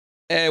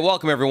Hey,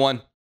 welcome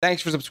everyone.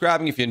 Thanks for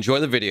subscribing if you enjoy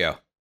the video.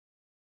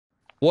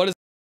 What is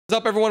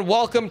up, everyone?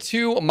 Welcome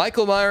to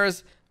Michael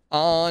Myers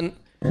on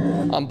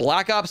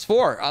Black Ops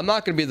 4. I'm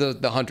not going to be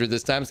the hunter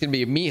this time. It's going to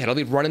be a Meathead. I'll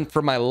be running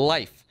for my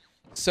life.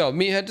 So,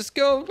 Meathead, just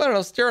go, I don't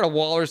know, stare at a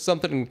wall or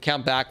something and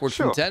count backwards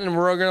from 10, and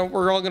we're all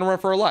going to run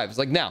for our lives.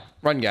 Like, now.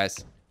 Run,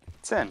 guys.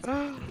 10.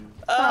 9.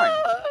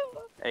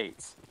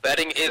 8.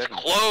 Betting is 7,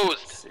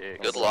 closed. 6,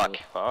 Good luck.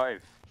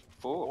 5,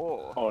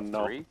 4. Oh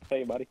no. 3,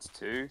 Hey, buddy.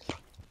 2,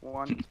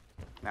 1.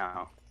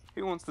 Now,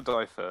 who wants to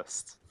die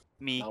first?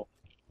 Me. No.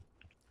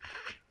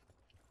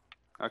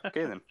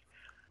 Okay then.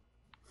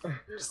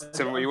 Just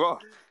tell me where you are.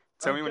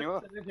 Tell me when you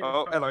are.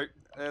 Oh, hello.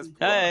 There's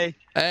Hey.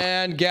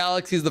 And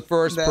Galaxy's the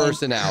first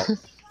person out.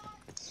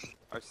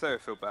 I so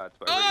feel bad.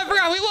 But Oh, I really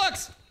forgot how he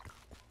looks!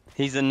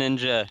 He's a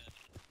ninja.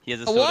 He has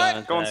a A sword what? on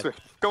his Go on, back.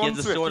 Swift. Go He on, has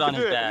a Swift. sword You on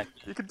can his do it. back.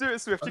 You can do it,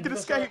 Swift. You can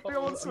escape.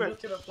 Go on,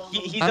 Swift.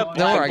 He's Don't a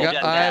black worry,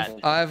 ninja dad.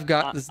 I've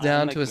got this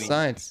down I'm to a green.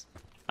 science.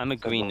 I'm a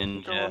green Go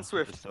ninja on, with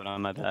Swift. a sword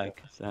on my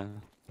back. So.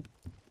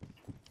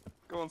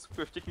 Go on,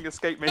 Swift. You can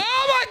escape me.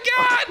 Oh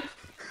my god!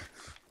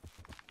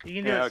 You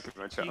can do Yeah, I'll it. give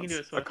him a You can do chance.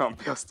 it, I Swift. can't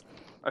be asked.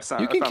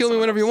 You can kill me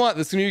whenever you want.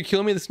 The sooner you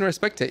kill me, the sooner I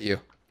spectate you.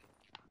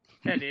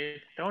 Yeah,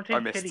 dude. Don't I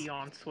take missed. pity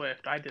on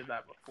Swift. I did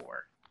that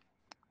before.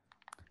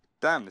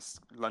 Damn, this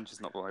lunch is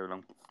not very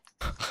long.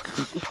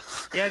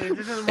 Yeah, dude.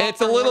 This is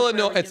It's a little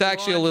annoying. It's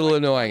actually a little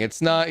annoying.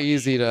 It's not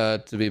easy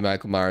to be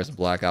Michael Myers in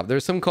Black Ops.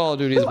 There's some Call of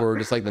Duties where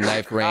just like the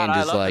knife range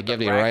is like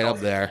getting you right up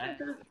there.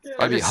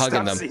 I'd be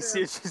hugging them.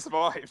 See if she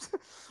survived.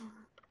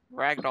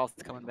 Ragdoll's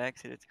coming back,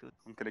 so that's good.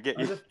 I'm gonna get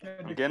you.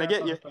 I'm gonna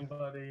get you.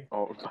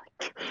 Oh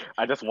my.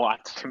 I just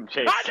watched him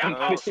chase.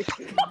 Oh.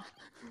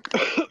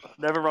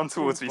 Never run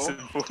towards me,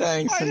 Simple.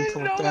 Thanks, I didn't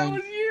Simple. know that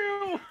Thanks. was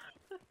you.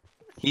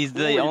 He's Oh,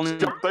 the you only.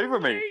 jumped over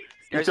me. You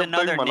There's jumped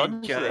another over my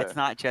lunch ninja. there. It's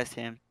not just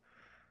him.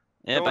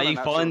 Yeah, Go but on, you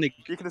fall in the.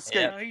 Unnatural. You can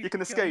escape. No, he's You can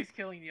kill- escape. He's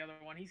killing the other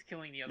one. He's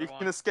killing the other You one.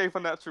 can escape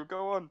Unnatural.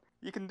 Go on.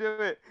 You can do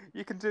it.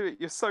 You can do it.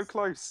 You're so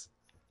close.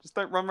 Just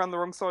don't run around the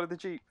wrong side of the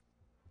Jeep.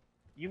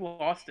 You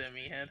lost him,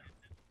 Meathead.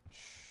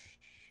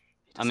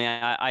 I mean,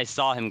 I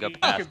saw him go He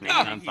past could me. beat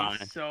And I'm you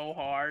fine. so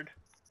hard.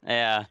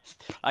 Yeah,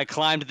 I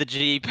climbed the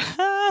jeep.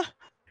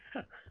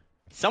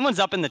 Someone's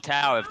up in the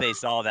tower if they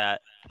saw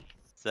that.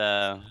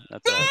 So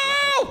that's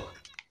it.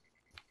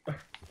 No!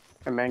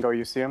 And Mango,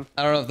 you see him?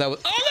 I don't know if that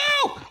was.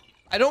 Oh no!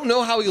 I don't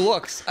know how he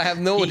looks. I have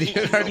no idea.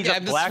 He's I'm a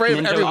just black afraid of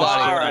ninja with a everybody.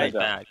 sword on Alright. his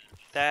back.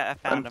 I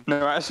found him.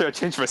 No, actually, I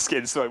changed my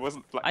skin, so I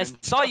wasn't black. I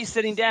saw you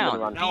sitting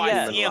down. No,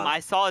 I see him. I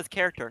saw his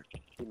character.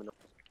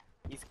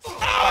 He's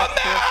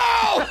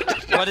Oh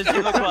no! What does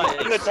he look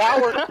like? In the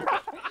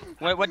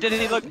tower! What did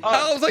he look?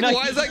 I was like, no,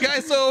 why is that guy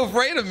so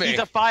afraid of me? He's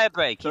a fire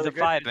break. He's a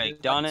fire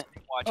break. Darn it.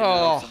 watching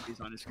Oh. somebody's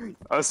on the screen.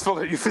 I was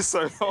following you for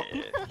so long.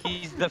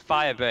 He's the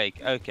fire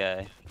break.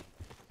 Okay.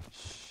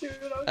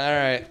 All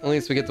right, at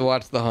least we get to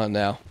watch the hunt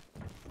now.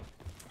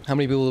 How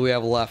many people do we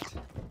have left?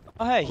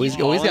 Oh hey, He's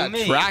following got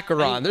me.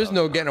 tracker on. There's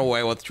no getting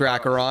away with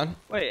tracker on.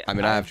 Wait. I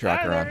mean, I have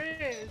tracker on. There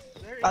is.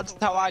 There is. That's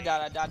how I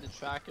died. I died to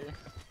tracker.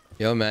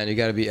 Yo, man, you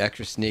got to be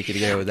extra sneaky to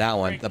get away with that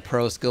one. The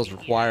pro skills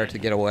required to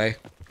get away.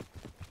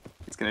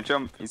 He's gonna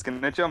jump. He's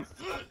gonna jump.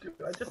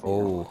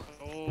 Oh,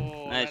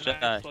 Oh, Nice that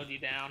try. slowed you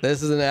down.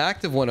 this is an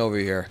active one over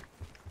here.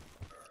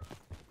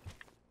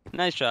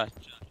 Nice shot.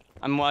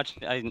 I'm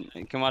watching.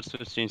 I can watch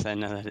the streams. I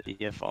know that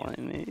you're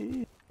following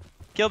me.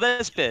 Kill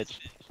this bitch.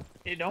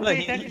 Hey, don't Look,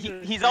 pay attention to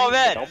the he's screen. all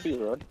red. Don't be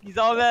rude. He's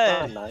all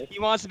red. Nice. He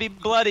wants to be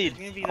bloodied.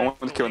 You're gonna be I that want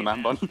to kill the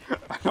man delayed, bun.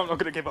 I'm not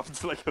gonna give up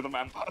until I kill the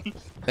man bun.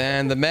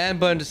 And the man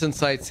bun just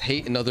incites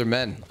hate in other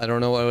men. I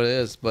don't know what it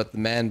is, but the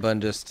man bun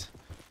just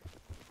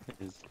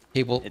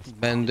people It's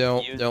men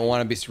don't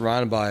want to be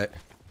surrounded by it.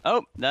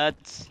 Oh,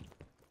 that's.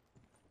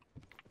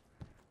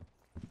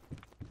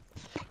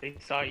 They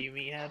saw you,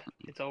 Meathead.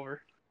 It's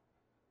over.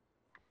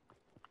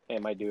 Hey,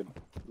 my dude.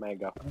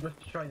 Mango. I'm just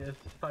trying to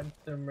find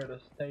somewhere to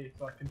stay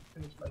so I can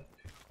finish my.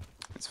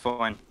 It's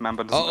fine. Man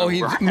bun doesn't Oh, know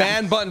he's where I am.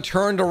 man bun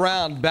turned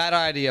around. Bad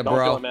idea, Don't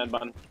kill bro. him, man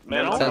bun.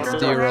 Man Man bun. That bun.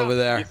 steer over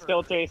there. He's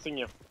still chasing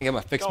you. I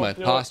gotta fix Don't my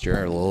do it.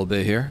 posture a little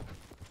bit here.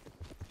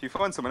 If you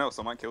find someone else,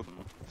 I might kill them.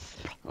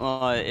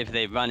 Well, if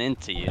they run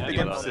into you, Yeah, you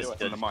get will assist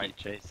just on the keep mic.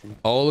 chasing.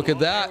 Oh, look at Oh,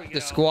 there that. we They're go.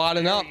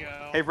 squatting There up. we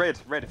go. Hey, Red,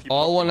 if you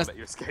All block one them, has- I'll let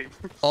you escape.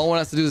 All one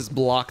has to do is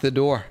block the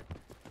door.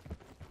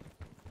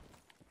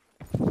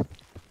 Well,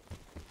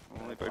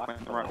 they both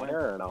went the right way.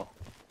 Where or no?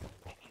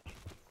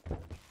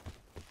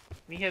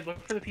 Meathead, look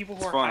for the people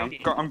who It's are fine.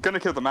 hiding. I'm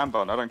gonna kill the man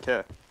bun. I don't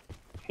care.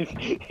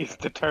 He's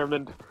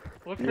determined.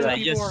 Look for Yeah, the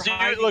Your people who are suit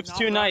hiding, looks not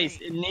too nice.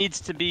 running. It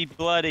needs to be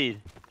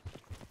bloodied.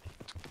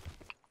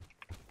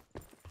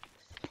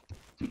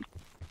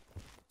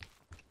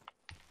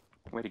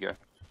 Where'd he go?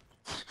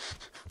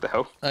 The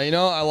hell? You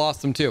know, I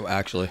lost him too,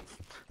 actually.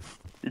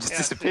 He just Yeah,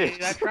 disappeared. see,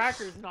 that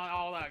tracker's not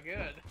all that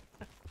good.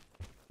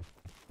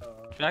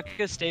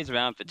 Tracker stays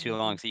around for too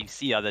long, so you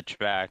see other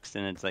tracks,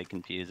 and it's like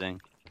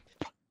confusing.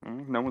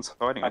 No one's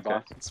hiding. Hi, Okay,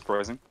 boss. it's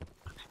surprising.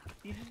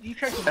 You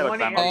checked Hey, look, one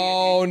man area. bun.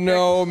 Oh you checked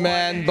no, one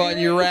man bun,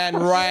 you ran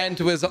right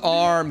into his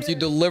arms. You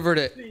delivered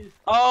it.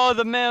 Oh,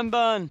 the man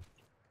bun!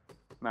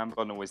 Man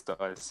bun always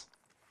dies.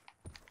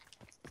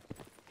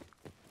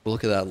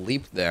 Look at that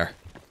leap there.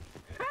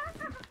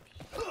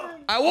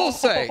 I will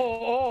say,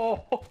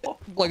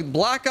 like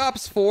Black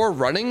Ops 4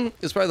 running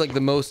is probably like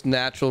the most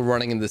natural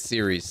running in the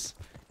series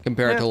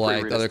compared to Yeah,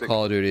 like pretty other realistic.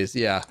 Call of Duties.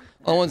 Yeah,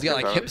 other ones got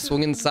like about hip it.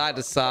 swinging side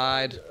to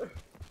side.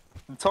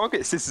 The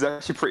target assist is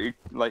actually pretty,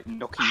 like,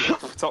 knocking you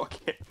off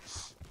target.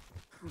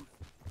 I'm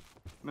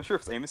not sure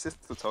if it's aim assist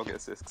or target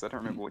assist, because I don't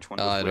remember which one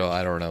was I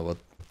which. don't know what.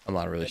 I'm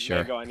not really sure.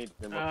 Mango, I need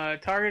your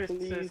milk. Target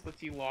Please. assist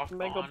lets you lock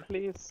Mango, on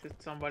please. to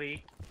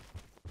somebody,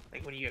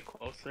 like when you get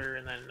closer,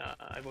 and then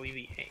I believe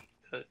the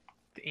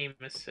aim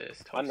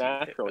assist helps you hit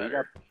Unnatural.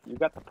 better. You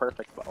got the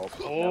perfect bow.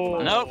 Oh.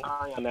 Nope.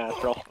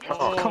 Unnatural.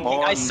 Oh, come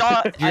on. I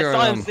saw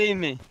him him. see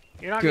me.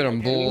 You're not Get gonna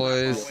 'em, get him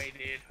boys. that way,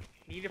 dude.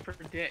 You need to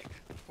predict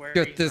where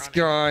Get he's this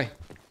running.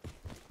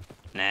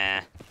 guy.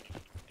 Nah.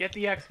 Get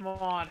the X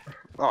mod.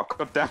 Oh,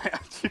 god damn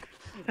it.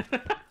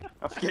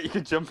 I forget you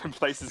can jump in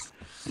places.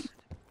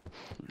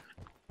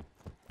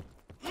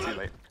 Too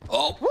late.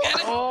 Oh, get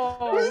it. Oh,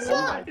 What is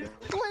that? God.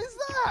 What is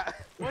that?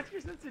 what's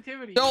your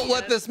sensitivity? Don't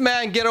let man? this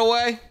man get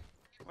away.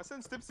 My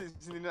sensitivity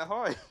isn't that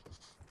high.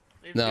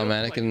 It No, feels man,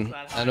 I like can.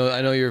 it's that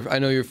I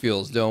know your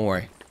feels. Don't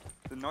worry.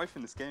 The knife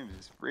in this game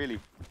is really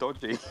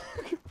dodgy.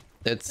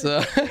 It's high.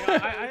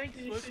 I think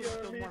Swiftor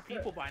kills more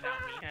people by now,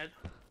 Meathead.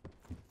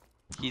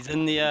 He's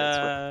in the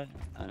That's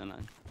I don't know.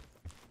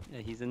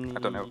 Yeah, he's in the I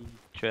don't know.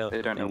 trail.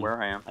 They don't know thing,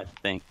 where I am. I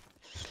think.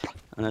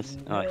 Unless,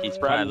 oh, he's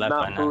probably Friend, left by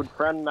not now. food.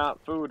 Friend,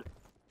 not food.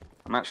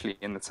 I'm actually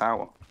in the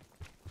tower.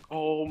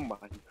 Oh my.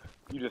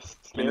 You just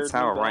In the scared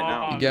tower me. right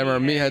now. Oh, Gamer,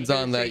 Meathead, Meathead's you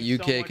on that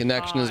saved so UK much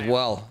connection as time.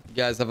 well. You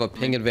guys have a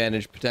ping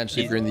advantage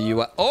potentially if you're in the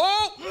US.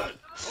 Oh!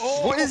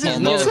 Oh, What is it?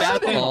 Almost,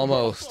 bathroom.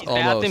 almost, He's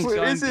almost. bathroom.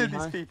 Where is Going it, these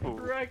behind. people?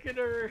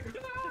 Reckoner.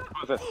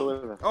 Who is it? Who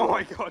is it? Oh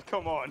my god,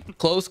 come on.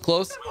 Close,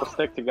 close. We'll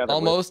stick together.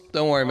 Almost.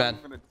 Don't worry, man.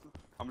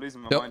 I'm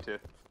losing my Nope. mind here.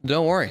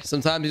 Don't worry.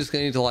 Sometimes you just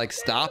need to like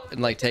stop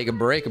and like take a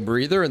break, a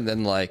breather, and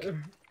then like,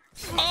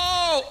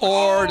 oh,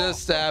 or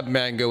just stab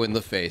Mango in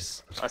the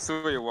face. I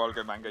saw you a while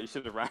ago, Mango. You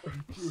should have ran.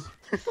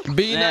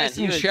 Be Man, nice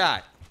he and was-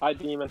 chat. Hi,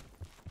 demon.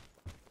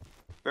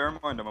 Bear in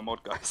mind, I'm a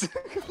mod, guys.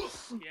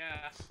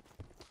 Yeah.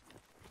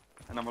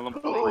 And I'm a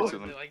lump Oh, to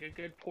them. like a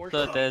good portion.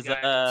 So there's Get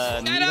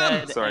him!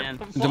 Meathead Sorry. and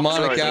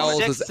Demonic Sorry. Owls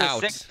six, is so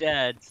out. 6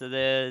 dead. So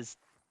there's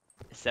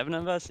 7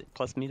 of us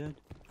plus Meathead.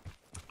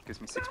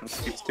 Gives me 6 minutes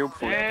to get killed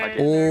before I Hey.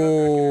 get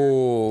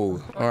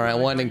Oh, all right.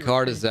 Winding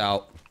card is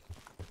out.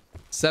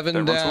 7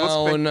 They're on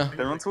towards me. down.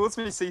 They're on towards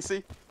me,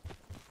 CC.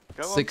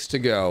 Go on. 6 to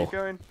go. Keep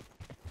going.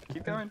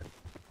 Keep going.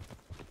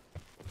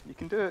 You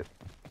can do it.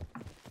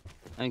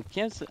 I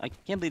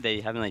can't believe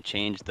they haven't like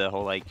changed the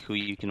whole like who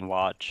you can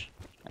watch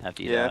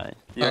after you Yeah. die.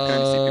 Yeah, I can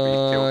only see people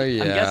you killed.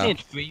 Yeah. I'm guessing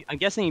it's free. I'm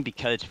guessing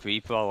because it's free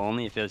for all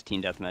only. If it was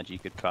team deathmatch, you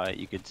could try it.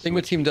 You could. Thing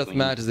with switch team between-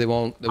 deathmatch is they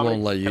won't How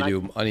many- let you can I-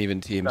 do uneven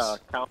teams.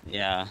 Count.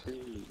 Yeah.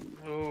 3,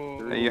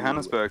 Oh. Hey,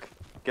 Johannesburg.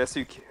 Guess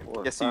who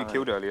Four, Guess who you five.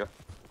 killed earlier?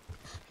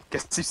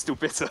 Guess who's still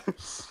bitter?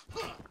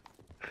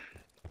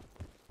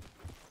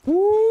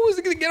 Ooh, is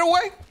he gonna get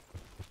away?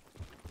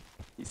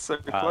 He's so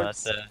Wow,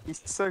 close. that's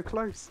He's so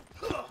close.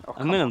 Oh,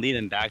 I'm gonna lead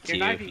him back to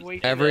You're you. knifing way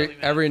too early, man.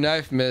 Every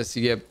knife miss,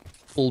 you get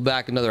pulled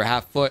back another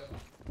half foot.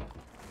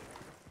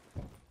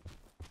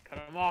 Cut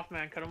him off,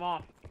 man. Cut him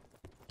off.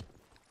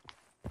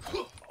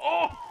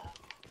 Oh!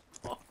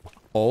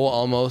 Oh,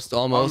 almost.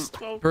 So close.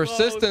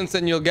 Persistence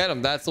and you'll get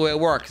them. That's the way it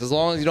works. As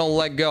long as you don't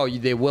let go,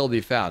 they will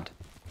be found.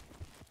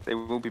 They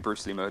will be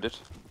brutally murdered.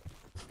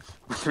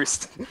 whether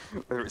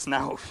it's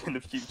now or in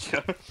the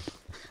future.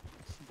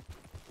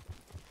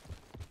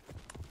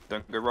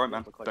 Don't go right,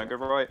 man. Don't go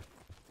right.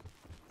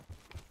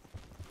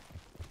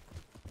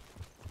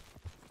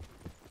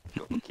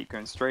 Keep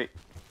going straight.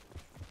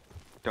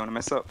 Don't want to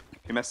mess up. If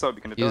you mess up,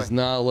 you're gonna die. He's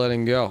not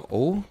letting go.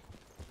 Oh, If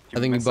I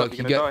you think mess up, he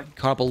you're gonna die. got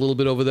caught up a little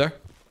bit over there.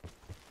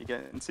 You're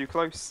getting too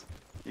close.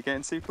 You're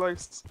getting too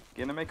close.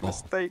 You're gonna make a Oh.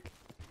 mistake.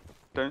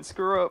 Don't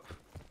screw up.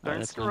 Don't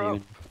That's screw not up.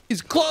 even-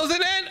 He's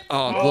closing in.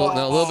 Oh,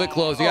 no, a little bit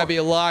close. You gotta be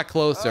a lot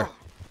closer. Oh.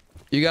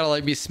 You gotta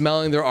like be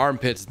smelling their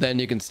armpits, then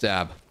you can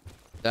stab.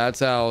 That's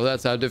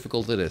how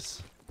difficult it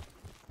is.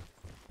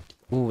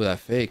 Ooh, that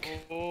fake.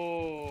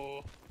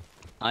 Oh.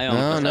 I No,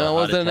 almost had a it heart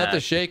wasn't enough to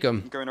attack. shake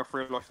him. I'm going off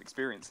real life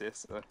experience here,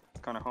 so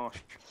it's kind of harsh.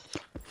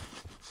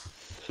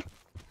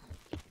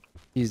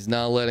 He's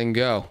not letting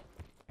go.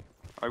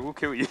 I will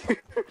kill you.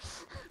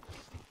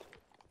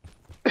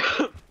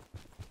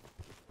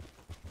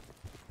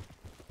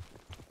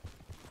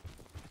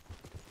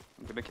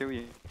 I'm gonna kill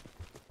you.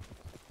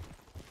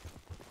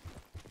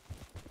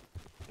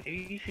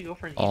 Maybe you should go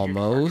for an easier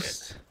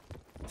Almost.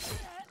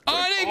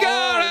 Oh, and he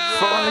got him!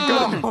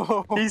 Finally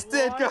got him! He's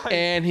dead, guys!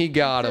 And he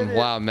got him. did it.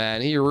 Wow,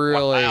 man. He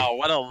really... Wow,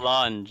 what a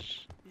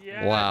lunge. target.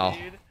 Yeah, Wow.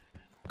 dude.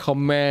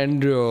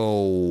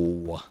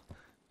 Commando.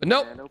 But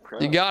nope. Yeah, no You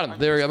problem. got him.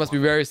 There we go. That must be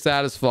very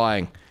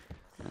satisfying.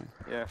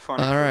 Yeah,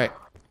 finally. All right.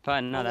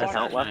 Fine, no, that's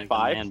Count not left gonna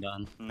 5. land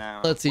on.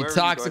 Now, Let's see. where are you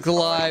guys Toxic's hiding?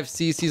 alive.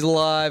 CC's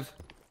alive.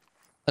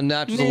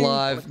 Unnatural's Me.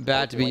 alive.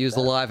 Bad to be used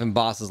alive. And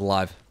Boss is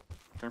alive.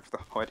 Going for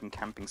the hiding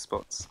camping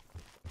spots.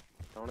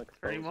 Don't expose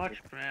Pretty me,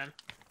 much, man.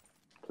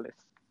 please.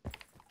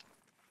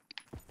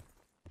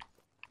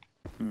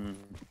 Hmm.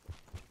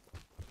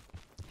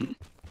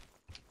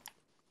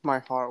 My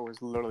heart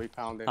was literally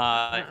pounding.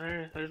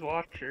 There's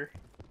Watcher.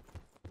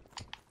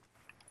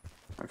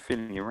 I'm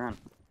feeling you ran.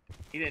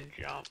 He didn't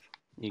jump.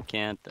 You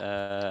can't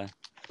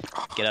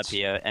get up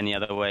here any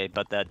other way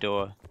but that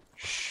door.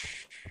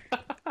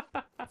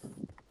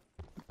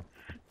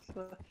 Such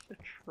a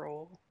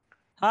troll.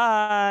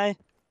 Hi.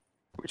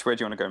 Which way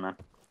do you want to go, man?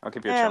 I'll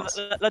give you a Yeah, chance.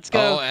 let's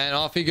go. Oh, and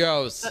off he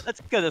goes.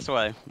 Let's go this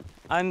way.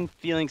 I'm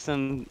feeling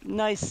some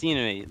nice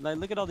scenery. Like,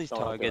 look at all these Don't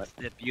do targets.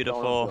 They're Don't do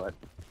beautiful. it.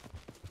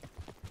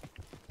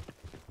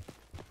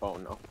 Oh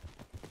no.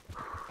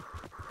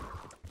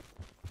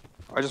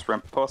 I just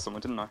ran past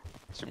someone, didn't I?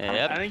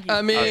 Yep. I think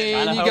I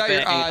mean, you got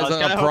your eyes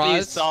on a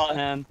prize. Saw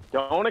him.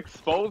 Don't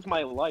expose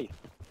my life.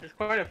 there's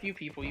quite a few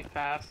people you've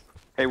passed.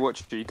 Hey,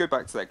 watch you. Go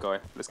back to that guy.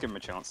 Let's give him a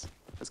chance.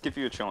 Let's give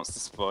you a chance to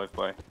survive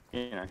by,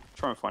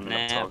 try and find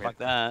another Nah, target. fuck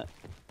that.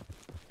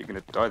 You're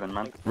gonna die then,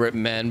 man. Rip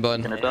man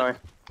bun. You're gonna die.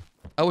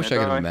 I wish I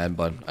gonna could have a die. man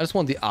bun. I just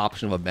want the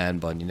option of a man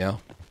bun, you know?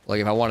 Like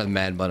if I wanted a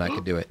man bun, I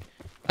could do it.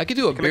 I could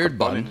do a You can make beard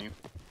bun in bun. you.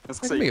 I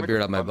can make a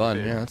beard on my bun.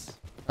 Yeah, that's,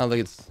 I don't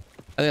think it's.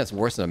 I think that's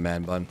worse than a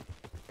man bun.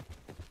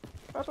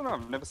 I don't know.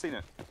 I've never seen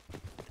it.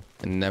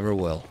 And never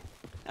will.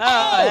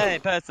 Oh, hey,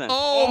 person.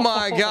 Oh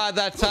my god,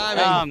 that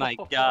timing! Oh my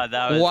god,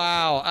 that was.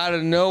 Wow, out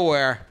of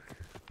nowhere.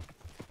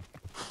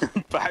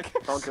 Back.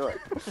 Don't do it.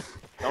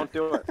 Don't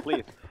do it,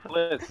 please.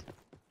 Please.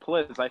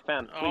 Please, I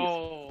fan. Please.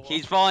 Oh.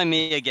 He's following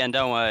me again.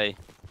 Don't worry.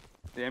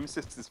 The aim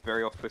assist is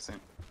very off-putting.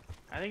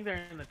 I think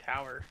they're in the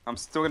tower. I'm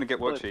still gonna get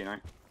Watcher, you know.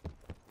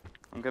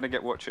 I'm gonna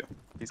get Watcher.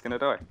 He's gonna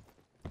die.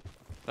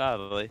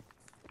 Probably.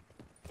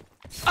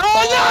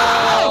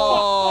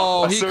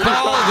 Oh, he Sorry.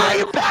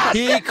 called it.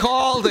 He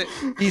called it.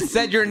 He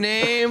said your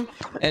name,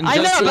 and I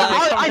know. just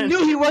like I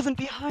knew he wasn't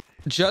behind.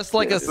 just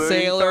like a So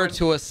sailor he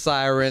to a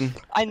siren.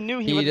 I knew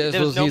he, He wasn't. just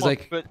There was was- no he's more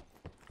like, foot-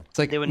 It's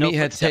like there were no Meathead,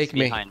 footsteps take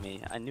me, behind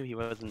me. I knew he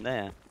wasn't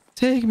there.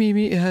 take me,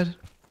 Meathead.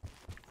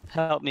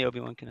 Help me,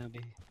 Obi-Wan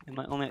Kenobi. Am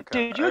I only...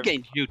 Okay, Dude, you're I've-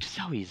 getting juked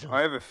so easily.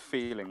 I have a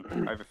feeling.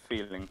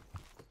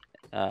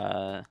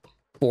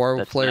 Four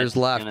That's players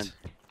nice. left.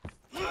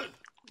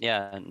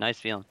 Yeah, nice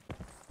feeling.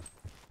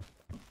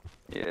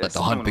 Yeah, Let the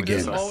someone hunt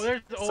begin. always- Oh,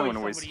 there's always Someone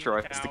always somebody in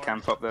the tries to tower.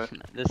 camp up there.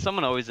 There's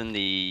someone always in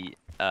the.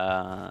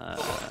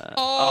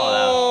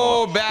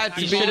 Oh, bad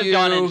to He be should have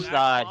gone you.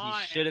 inside.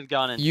 He should have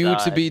gone inside. You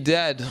to be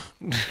dead.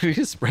 You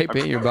just spray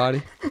paint your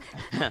body.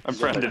 I'm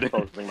branded it.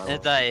 Exposing my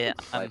It's life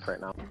I'm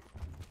right now.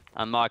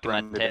 marking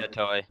my Branded.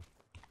 territory.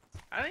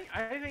 I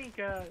think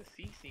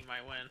Cece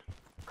might win.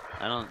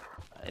 I don't.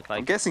 If I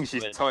I'm guessing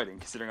she's win- hiding,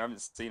 considering I haven't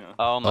seen her.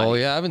 Oh my. Oh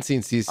yeah, I haven't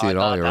seen CC I at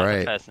all. thought You're that's a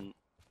right. person.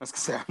 I was gonna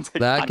say, I'm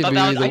taking. That I could thought be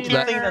that was- the. I didn't think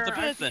That, that's a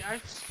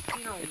I've person.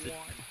 seen her It's a-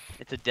 once.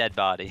 It's a dead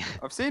body.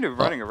 I've seen her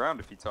running around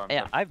a few times.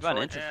 Yeah, I'm I've run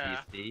sorry. into Yeah.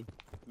 CC.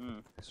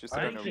 It's just I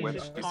I don't think know when.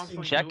 she's just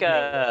constantly Check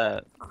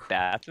moving.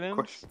 bathroom.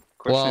 Question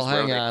well, is, where are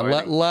hang they on.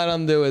 hiding? Let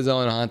him do his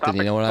own hunting. Stop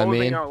You know what I exposing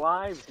mean? our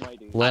lives, my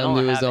dude. Let him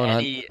do his own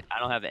hunt. I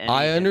don't have any.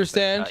 I info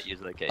understand. about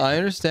user location. I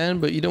understand,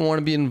 but you don't want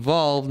to be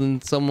involved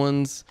in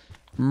someone's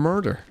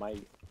murder. My,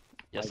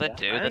 Yes, my I dad.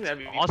 do. I think That's that'd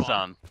be fun.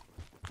 awesome.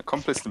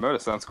 Accomplice to murder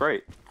sounds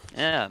great.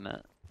 Yeah,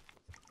 man.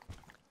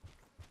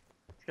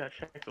 Just gotta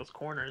check those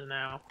corners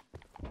now.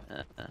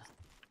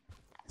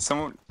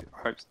 Someone.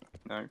 I hope.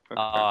 No.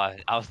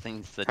 Okay. I was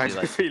thinking such I a have a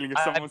like. feeling if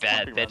I someone's bet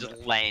camping they're around just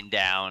there- laying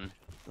down,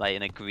 like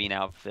in a green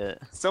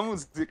outfit.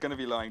 Someone's gonna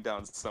be lying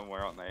down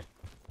somewhere, aren't they?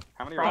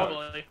 How many are there?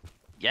 Probably.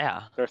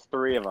 Yeah, There's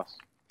 3 of us.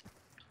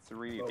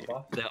 3 of you.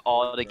 they're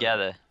all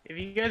together. If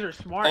you guys are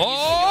smart.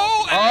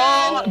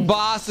 Oh, and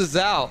boss is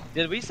out.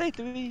 Did we say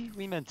 3?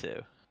 We meant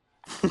to.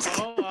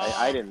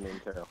 I didn't mean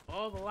to.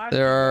 Oh, the last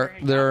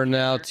There are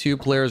now 2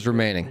 players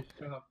remaining.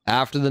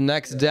 After the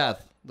next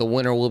death, the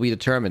winner will be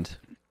determined.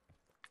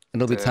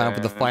 And it'll be time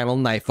for the final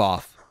knife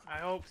off. I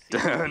hope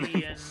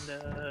CC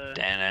and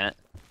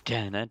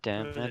Damn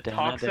it.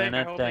 Toxic.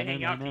 I hope they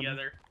hang out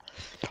together.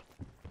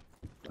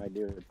 My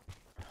dude.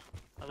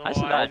 I Otherwise,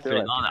 started do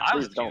feeling it. on it. I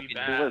was Please don't. doing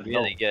bad.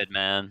 really good,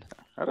 man.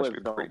 That'd actually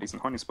be a Don't. pretty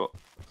decent hiding spot.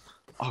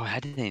 Oh, I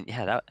didn't.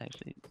 Yeah, that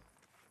actually.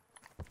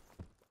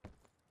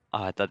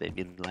 Oh, I thought they'd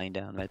be laying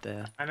down right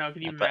there. I know.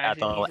 Can you At the- at imagine?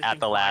 the- he's just at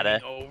the been ladder.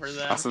 climbing over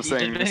them. That's what I'm He's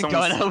saying. just been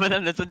someone's- going over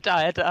them this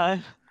entire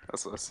time.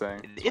 That's what I'm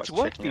saying. It's like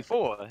worked checking it.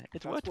 before. It's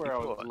That's worked where I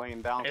before. was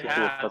laying down. It for.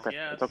 has. It's okay.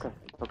 yes. It's okay.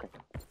 It's okay.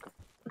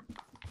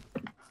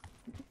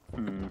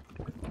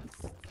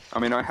 I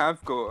mean, I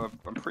have got.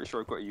 I'm pretty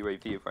sure I've got a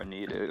UAV if I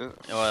need it.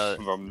 Well,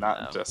 if I'm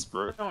that no.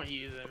 desperate, Don't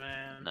use it,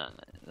 man. No,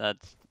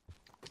 that's.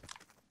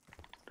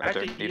 I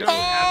Actually, don't you need don't it.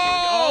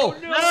 Oh,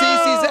 have to- no!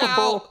 CC's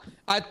out.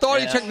 I thought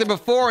he Yeah. checked it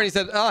before, and he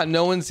said,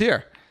 no one's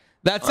here.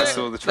 That's I it.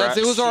 saw the That's it. tracks.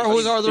 who's our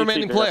other CC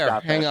remaining just player?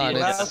 got Hang that. on. Yeah.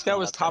 It's- Last guy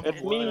was top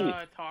It's me.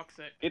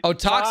 Toxic. It's Oh,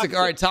 toxic.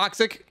 All right,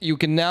 toxic. You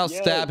can now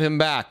stab him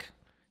back.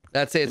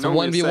 That's it. It's You a know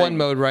what you're 1v1 saying?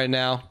 mode right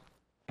now.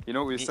 You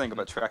know what we were saying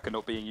about tracker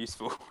not being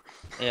useful?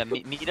 Yeah,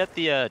 meet at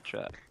the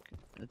truck.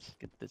 Let's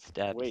get this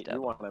stab. Wait, stab.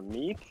 you want to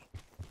meet?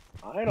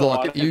 I don't Look,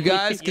 want you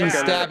guys can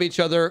Yeah. stab each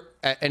other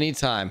at any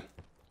time.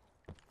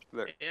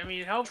 Look, I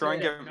mean, it helps. Try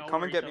and if get- they know come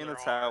where and get each me in the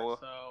other are, tower.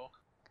 So.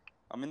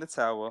 I'm in the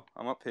tower.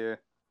 I'm up here.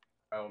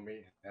 Oh,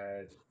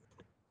 Meathead. Can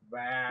you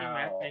Wow.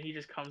 imagine he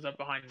just comes up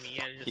behind me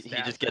and just He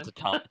stabs just gets him?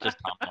 just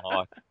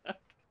tomahawk.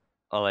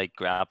 Or like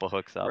grapple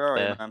hooks up Where are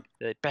you, there. man?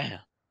 Like, bam.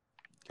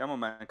 Come on,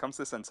 man. Come to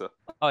the center.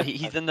 Oh,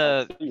 he's in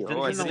the I see you.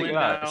 Oh, I in the see you. window.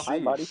 I see Hi,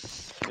 you. buddy.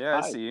 Yeah,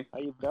 I Hi. see you. How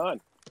you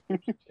doing? How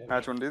do you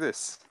want to do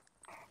this?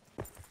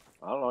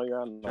 I don't know. You're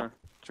on. Do you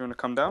want to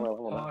come down?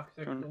 Do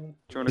Toxic. you want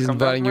to He's come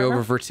down inviting you right over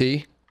now? for tea.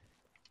 You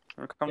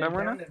want to come down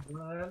right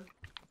now?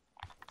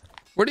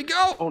 Where'd he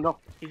go? Oh no.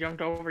 He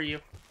jumped over you.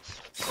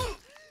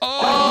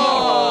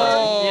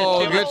 Oh,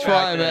 Yeah, good too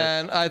try, much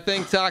man. I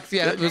think Toxic.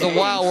 Yeah, there was a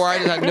while where I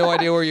just had no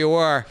idea where you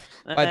were.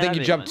 I think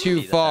you jumped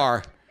too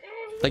far.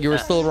 Like you were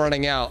still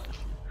running out.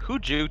 Who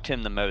juked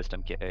him the most?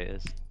 I'm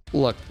curious.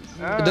 Look,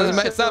 it doesn't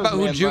matter. It's not about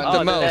who juked the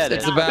Oh, most. that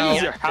It's is- I think it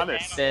was about.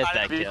 Johannes. There's To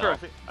that be kill. fair, I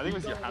think it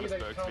was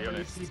Johannesburg, to be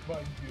honest.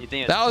 You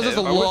think That was just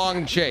a two?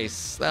 long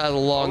chase. That was a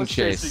long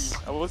chase.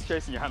 I was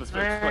chasing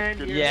Johannesburg. Man,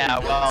 Good Yeah,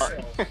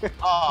 reason. well.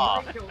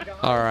 Oh,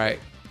 All right,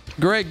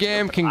 great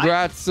game.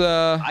 Congrats.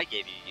 I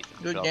gave you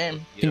some Good trouble. game.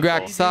 Beautiful.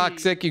 Congrats,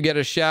 Toxic. You get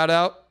a shout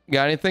out.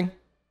 Got anything?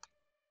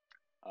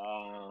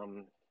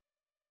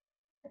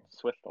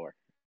 Swiftor.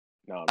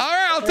 No. All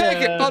right, I'll take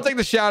it. I'll take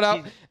the shout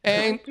out.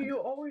 And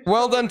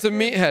well done to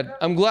Meathead.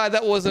 I'm glad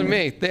that wasn't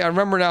me. I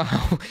remember now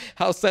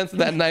how sensitive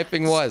that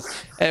knifing was.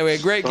 Anyway,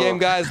 great game,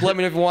 guys. Let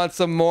me know if you want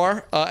some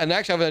more. And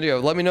actually, I have an idea.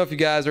 Let me know if you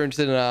guys are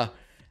interested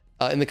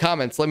in the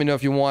comments. Let me know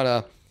if you want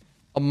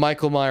a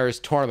Michael Myers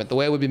tournament. The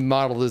way it would be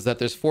modeled is that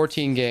there's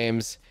 14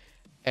 games,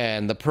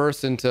 and the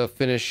person to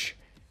finish,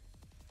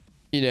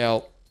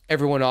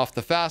 everyone off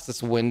the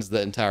fastest wins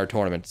the entire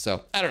tournament.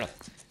 So I don't know.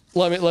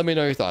 Let me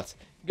know your thoughts.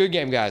 Good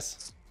game,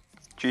 guys.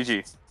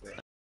 GG.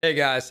 Hey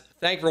guys,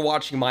 thank you for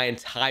watching my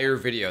entire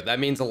video. That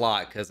means a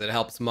lot because it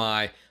helps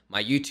my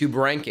YouTube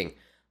ranking.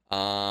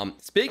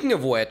 Speaking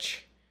of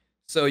which,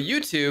 so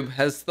YouTube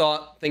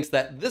thinks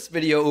that this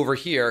video over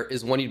here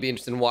is one you'd be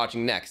interested in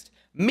watching next.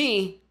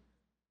 Me,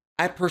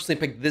 I personally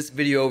picked this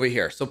video over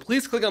here. So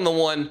please click on the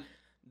one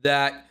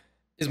that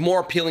is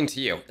more appealing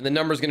to you. And the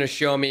number is going to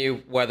show me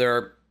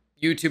whether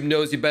YouTube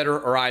knows you better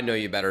or I know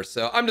you better.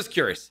 So I'm just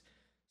curious.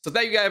 So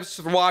thank you guys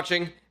for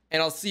watching,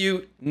 and I'll see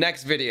you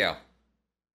next video.